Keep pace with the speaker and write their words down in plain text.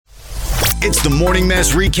It's the Morning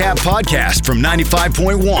Mess Recap Podcast from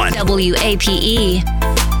 95.1 WAPE.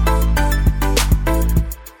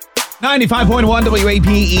 95.1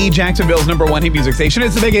 WAPE, Jacksonville's #1 hit music station.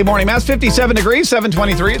 It's the Big A Morning Mass, 57 degrees,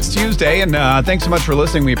 7:23. It's Tuesday, and thanks so much for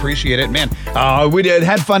listening. We appreciate it. Man, we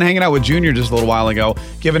had fun hanging out with Junior just a little while ago,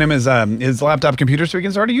 giving him his laptop computer so he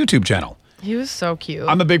can start a YouTube channel. He was so cute.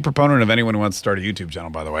 I'm a big proponent of anyone who wants to start a YouTube channel,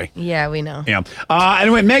 by the way. Yeah, we know. Yeah.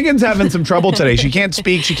 Anyway, Megan's having some trouble today. She can't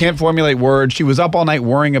speak. She can't formulate words. She was up all night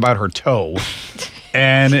worrying about her toe,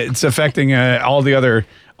 and it's affecting all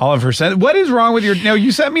of her sense. What is wrong with your? No,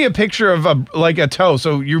 you sent me a picture of a toe.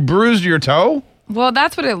 So you bruised your toe? Well,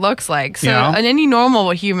 that's what it looks like. So Yeah. any normal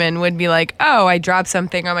human would be like, oh, I dropped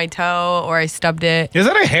something on my toe or I stubbed it. Is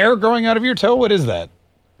that a hair growing out of your toe? What is that?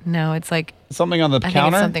 No, it's like Something on the I counter?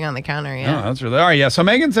 think it's something on the counter, yeah. Oh, that's really all right. Yeah. So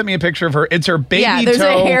Megan sent me a picture of her. It's her baby toe. Yeah, there's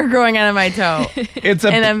a hair growing out of my toe. It's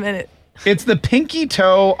in a minute. It's the pinky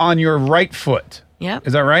toe on your right foot. Yep.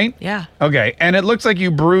 Is that right? Yeah. Okay. And it looks like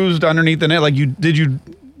you bruised underneath the nail. Like did you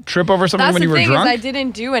trip over something That's when you the were thing drunk? is I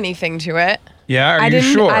didn't do anything to it. Yeah, I you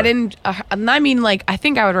didn't, sure? I didn't. I mean, I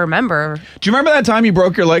think I would remember. Do you remember that time you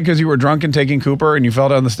broke your leg because you were drunk and taking Cooper and you fell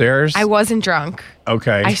down the stairs? I wasn't drunk.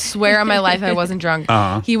 Okay. I swear on my life I wasn't drunk.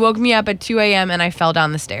 He woke me up at 2 a.m. and I fell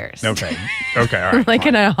down the stairs. Okay. Okay. All right. Like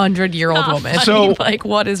fine. a 100-year-old woman. So- like,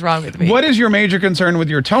 what is wrong with me? What is your major concern with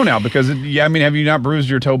your toe now? Because have you not bruised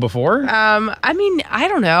your toe before? I mean, I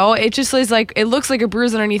don't know. It just is like, it looks like a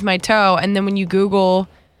bruise underneath my toe. And then when you Google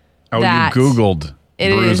that, you Googled it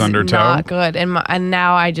bruise is under toe? not good. And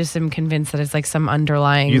now I just am convinced that it's like some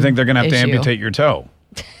underlying You think they're going to have to issue. amputate your toe?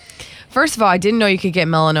 First of all, I didn't know you could get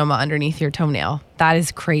melanoma underneath your toenail. That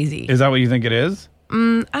is crazy. Is that what you think it is?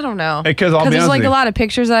 I don't know. Because I'll be there's honest like with a you. lot of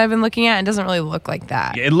pictures that I've been looking at and it doesn't really look like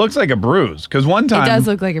that. It looks like a bruise. Because one time... It does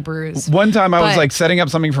look like a bruise. One time I was But- like setting up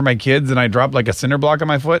something for my kids and I dropped like a cinder block on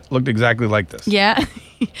my foot. Looked exactly like this. Yeah.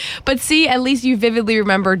 But see, at least you vividly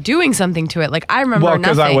remember doing something to it. Like I remember Well,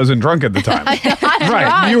 because nothing. I wasn't drunk at the time.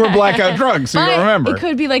 Right. You were blackout drunk, so you don't But remember. It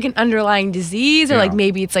could be like an underlying disease or Yeah. like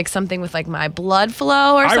maybe it's like something with like my blood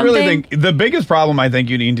flow or I something. really think the biggest problem I think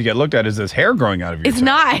you need to get looked at is this hair growing out of your It's toe.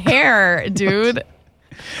 not hair, dude.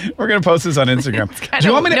 We're going to post this on Instagram. Do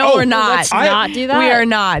you want me to? No, we're not. Let's not do that. We are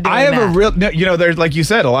not doing I have that. a real, there's like you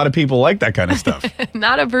said, a lot of people like that kind of stuff.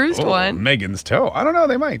 Not a bruised Oh, one. Megan's toe. I don't know.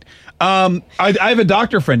 They might. I have a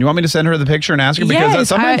doctor friend. You want me to send her the picture and ask her? Because Yes,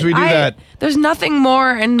 sometimes we do that. There's nothing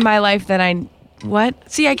more in my life that I...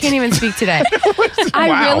 What? See, I can't even speak today. I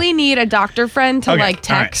Wow. really need a doctor friend to Okay, like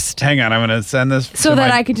all right. text. Hang on. I'm going to send this. So to that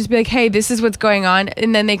my- I could just be like, hey, this is what's going on.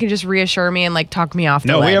 And then they can just reassure me and like talk me off the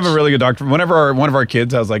No, we ledge. have a really good doctor. Whenever one of our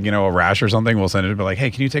kids has like, a rash or something, we'll send it to be like, hey,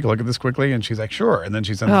 can you take a look at this quickly? And she's like, sure. And then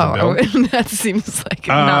she sends us a bill. Oh, that seems like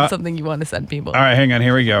not something you want to send people. All right, hang on.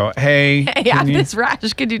 Here we go. Hey. Hey, I can have you- this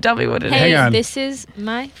rash. Could you tell me what it is? Hang on. This is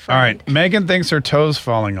my friend. All right. Megan thinks her toe's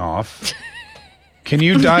falling off. Can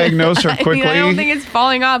you diagnose her quickly? I don't think it's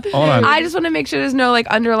falling off. Hold on. I just want to make sure there's no like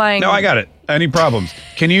underlying. No, I got it. Any problems?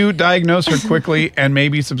 Can you diagnose her quickly and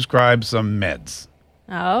maybe subscribe some meds?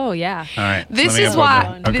 Oh, yeah. All right. This let me is upload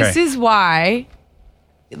why. that. Okay. This is why.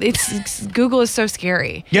 It's Google is so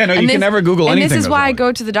scary. Yeah, no, you can never Google And anything this is that's why I wrong.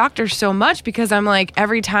 go to the doctor so much because I'm like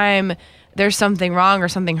every time there's something wrong or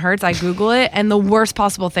something hurts, I Google it and the worst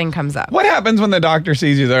possible thing comes up. What happens when the doctor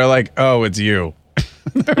sees you? They're like, oh, it's you.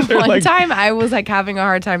 They're One like, time I was like having a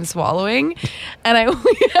hard time swallowing and I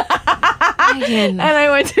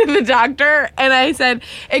went to the doctor and I said,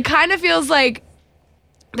 it kind of feels like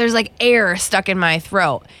there's like air stuck in my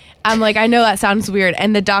throat. I'm like, I know that sounds weird.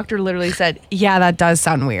 And the doctor literally said, yeah, that does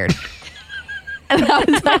sound weird. And I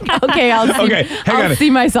was like, okay, I'll see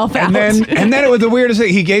myself out. and then it was the weirdest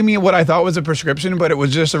thing. He gave me what I thought was a prescription, but it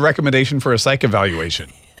was just a recommendation for a psych evaluation.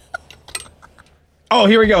 Oh,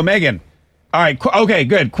 here we go, Megan. All right, okay,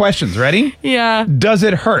 good. Questions, ready? Yeah. Does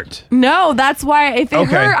it hurt? No, that's why if it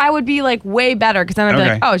Okay. hurt, I would be like way better because then I'd be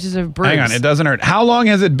like, oh, it's just a bruise. Hang on, it doesn't hurt. How long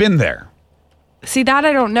has it been there? See, that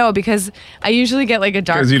I don't know because I usually get like a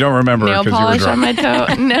dark 'Cause you don't remember nail 'cause you were polish on my drunk.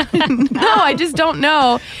 toe. No, I just don't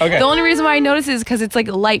know. Okay. The only reason why I notice is because it's like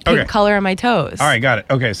light pink Okay. color on my toes. All right, got it.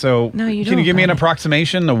 Okay, so No, you can you don't, give me an buddy.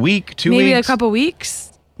 approximation? A week, 2 Maybe weeks? a couple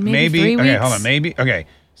weeks. Maybe 3 weeks. Okay, hold on. Maybe. Okay,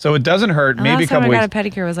 so it doesn't hurt. The Maybe a last time couple I weeks. got a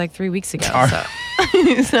pedicure was like 3 weeks ago. All So.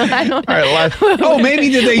 So I don't know. All right. Oh, maybe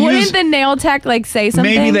did they Wouldn't use? the nail tech like say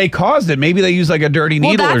something? Maybe they caused it. Maybe they use like a dirty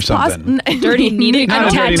needle or something. Dirty needle.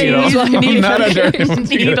 Not a dirty needle. Not a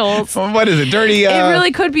dirty needles. What is it? Dirty. It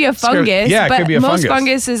really could be a fungus. Yeah, it but could be a most fungus.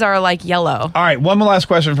 funguses are like yellow. All right. One more last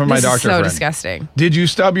question from my This doctor is so friend. disgusting. Did you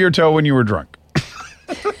stub your toe when you were drunk?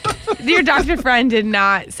 Your doctor friend did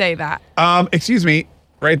not say that. Excuse me.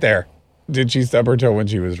 Right there. Did she stub her toe when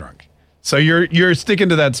she was drunk? So you're sticking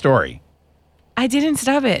to that story. I didn't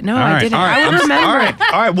stub it. No, All I right, didn't. all right. I would remember.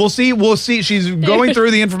 All right. We'll see. She's going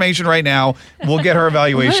through the information right now. We'll get her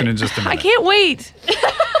evaluation in just a minute. I can't wait.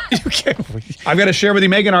 You can't wait. I've got to share with you,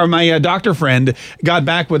 Meghan. My doctor friend got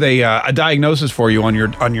back with a diagnosis for you on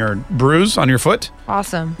your bruise on your foot.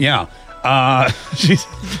 Awesome. Yeah. She's.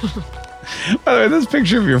 By the way, this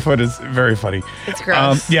picture of your foot is very funny. It's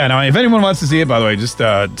gross. Yeah. Now, if anyone wants to see it, by the way, just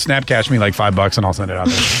Snapcash me like $5 and I'll send it out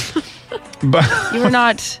there. But You were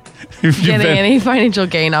not getting any financial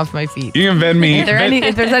gain off my feet. You can Venmo me.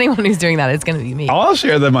 If there's anyone who's doing that, it's going to be me. I'll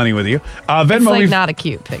share the money with you. Venmo It's like me not a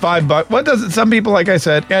cute picture. $5. What does it? Some people, like I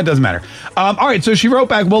said, it doesn't matter. All right, so she wrote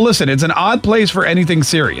back, well, listen, it's an odd place for anything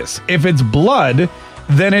serious. If it's blood,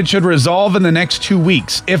 then it should resolve in the next 2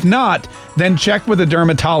 weeks. If not, then check with a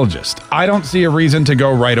dermatologist. I don't see a reason to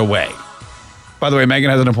go right away. By the way, Meghan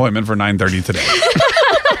has an appointment for 9:30 today.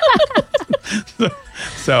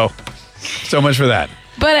 So much for that.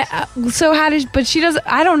 But but she doesn't,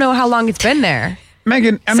 I don't know how long it's been there.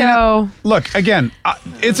 Meghan, look, again,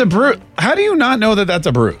 it's a bruise. How do you not know that that's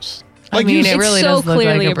a bruise? Like, it it's really so does look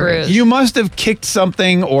clearly like a bruise. You must have kicked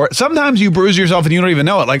something, or sometimes you bruise yourself and you don't even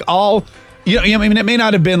know it. Like I mean, it may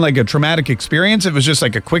not have been like a traumatic experience. It was just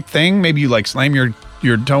like a quick thing. Maybe you like slam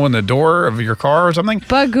your toe in the door of your car or something.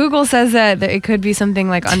 But Google says that it could be something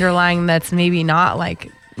like underlying that's maybe not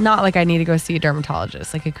like I need to go see a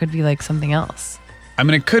dermatologist. Like it could be like something else. I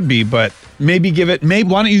mean, it could be, but why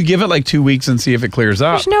don't you give it like 2 weeks and see if it clears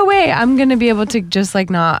up? There's no way I'm going to be able to just like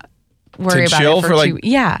not worry about chill it for, like, 2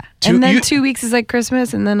 Yeah. And then 2 weeks is like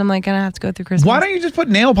Christmas, and then I'm like going to have to go through Christmas. Why don't you just put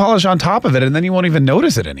nail polish on top of it and then you won't even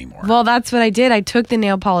notice it anymore? Well, that's what I did. I took the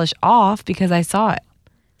nail polish off because I saw it.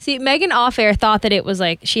 See, Meghan off air thought that it was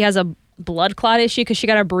like she has a blood clot issue because she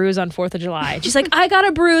got a bruise on 4th of July. She's like, I got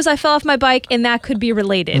a bruise. I fell off my bike, and that could be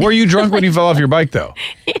related. Were you drunk when you fell off your bike, though?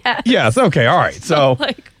 Yeah. Yes. Okay. All right. So,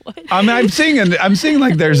 like, what? I'm seeing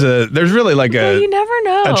like there's really like You never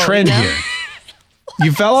know. a trend here.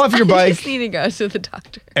 You fell off your You bike, just need to go to the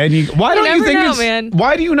doctor. and why don't you never think know, it's? man.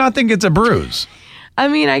 Why do you not think it's a bruise? I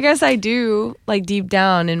mean, I guess I do, like deep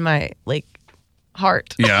down in my like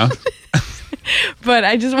heart. Yeah. But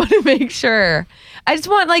I just want to make sure. I just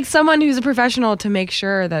want like someone who's a professional to make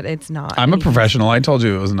sure that it's not. I'm a professional. I told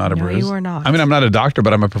you it was not a No, bruise. you are not. I mean, I'm not a doctor,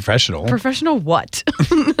 but I'm a professional. Professional what?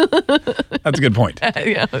 That's a good point.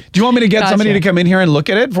 Yeah. Do you want me to get somebody to come in here and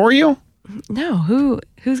look at it for you? No,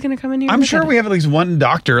 who's going to come in here? I'm sure we have at least one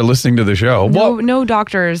doctor listening to the show. No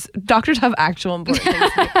doctors. Doctors have actual important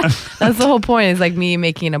things to do. That's the whole point, is like me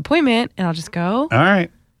making an appointment and I'll just go. All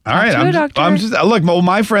right. doctor. I'm just look. Well,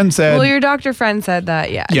 my friend said. Well, your doctor friend said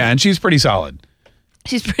that. Yeah. Yeah, and she's pretty solid.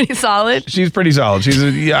 She's pretty solid. She's pretty solid.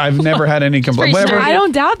 I've never had any complaints. pretty I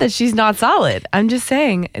don't doubt that she's not solid. I'm just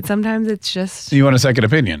saying, sometimes it's just. You want a second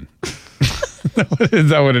opinion? Is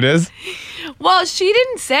that what it is? Well, she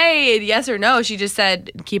didn't say yes or no. She just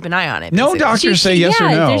said keep an eye on it. No basically. doctors say yes or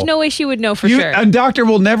no. There's no way she would know for sure. A doctor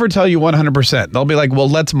will never tell you 100%. They'll be like, well,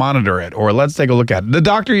 let's monitor it or let's take a look at it. The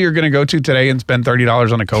doctor you're going to go to today and spend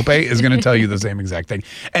 $30 on a copay is going to tell you the same exact thing.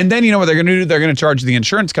 And then you know what they're going to do? They're going to charge the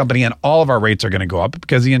insurance company, and all of our rates are going to go up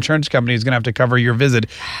because the insurance company is going to have to cover your visit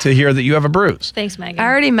to hear that you have a bruise. Thanks, Meghan. I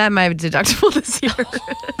already met my deductible this year.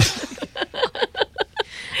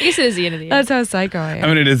 I guess it is the end of the year. That's how psycho I am. I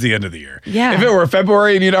mean, it is the end of the year. Yeah. If it were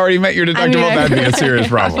February and you'd already met your deductible, that'd be a serious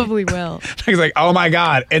problem. Probably will. He's like, oh my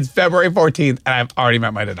God, it's February 14th and I've already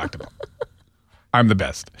met my deductible. I'm the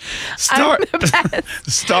best. I'm the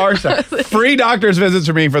best. Star. Free doctor's visits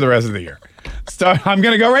for me for the rest of the year. I'm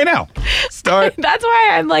going to go right now. That's why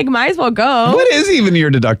I'm like, might as well go. What is even your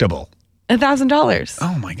deductible? $1,000.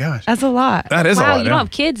 Oh my gosh. That's a lot. That is a Wow, lot. you don't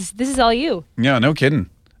have kids. This is all you. Yeah, no kidding.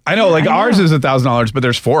 I know, like ours is $1,000, but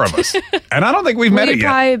there's 4 of us. And I don't think we've met it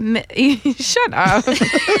yet. Shut up.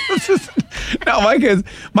 No,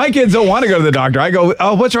 my kids don't want to go to the doctor. I go,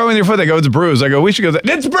 oh, what's wrong with your foot? They go, it's bruised. I go, we should go.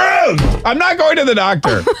 It's bruised. I'm not going to the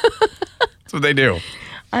doctor. That's what they do.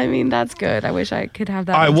 I mean, that's good. I wish I could have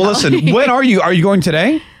that. All right, well, listen, when are you? Are you going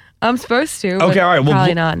today? I'm supposed to. Okay, all right. Well,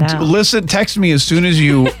 probably not now. Listen, text me as soon as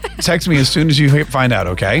you find out,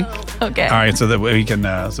 okay? Okay. All right, so that we can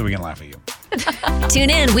laugh at you. Tune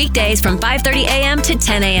in weekdays from 5:30 a.m. to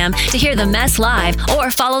 10 a.m. to hear The Mess live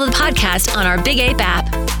or follow the podcast on our Big Ape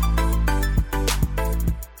app.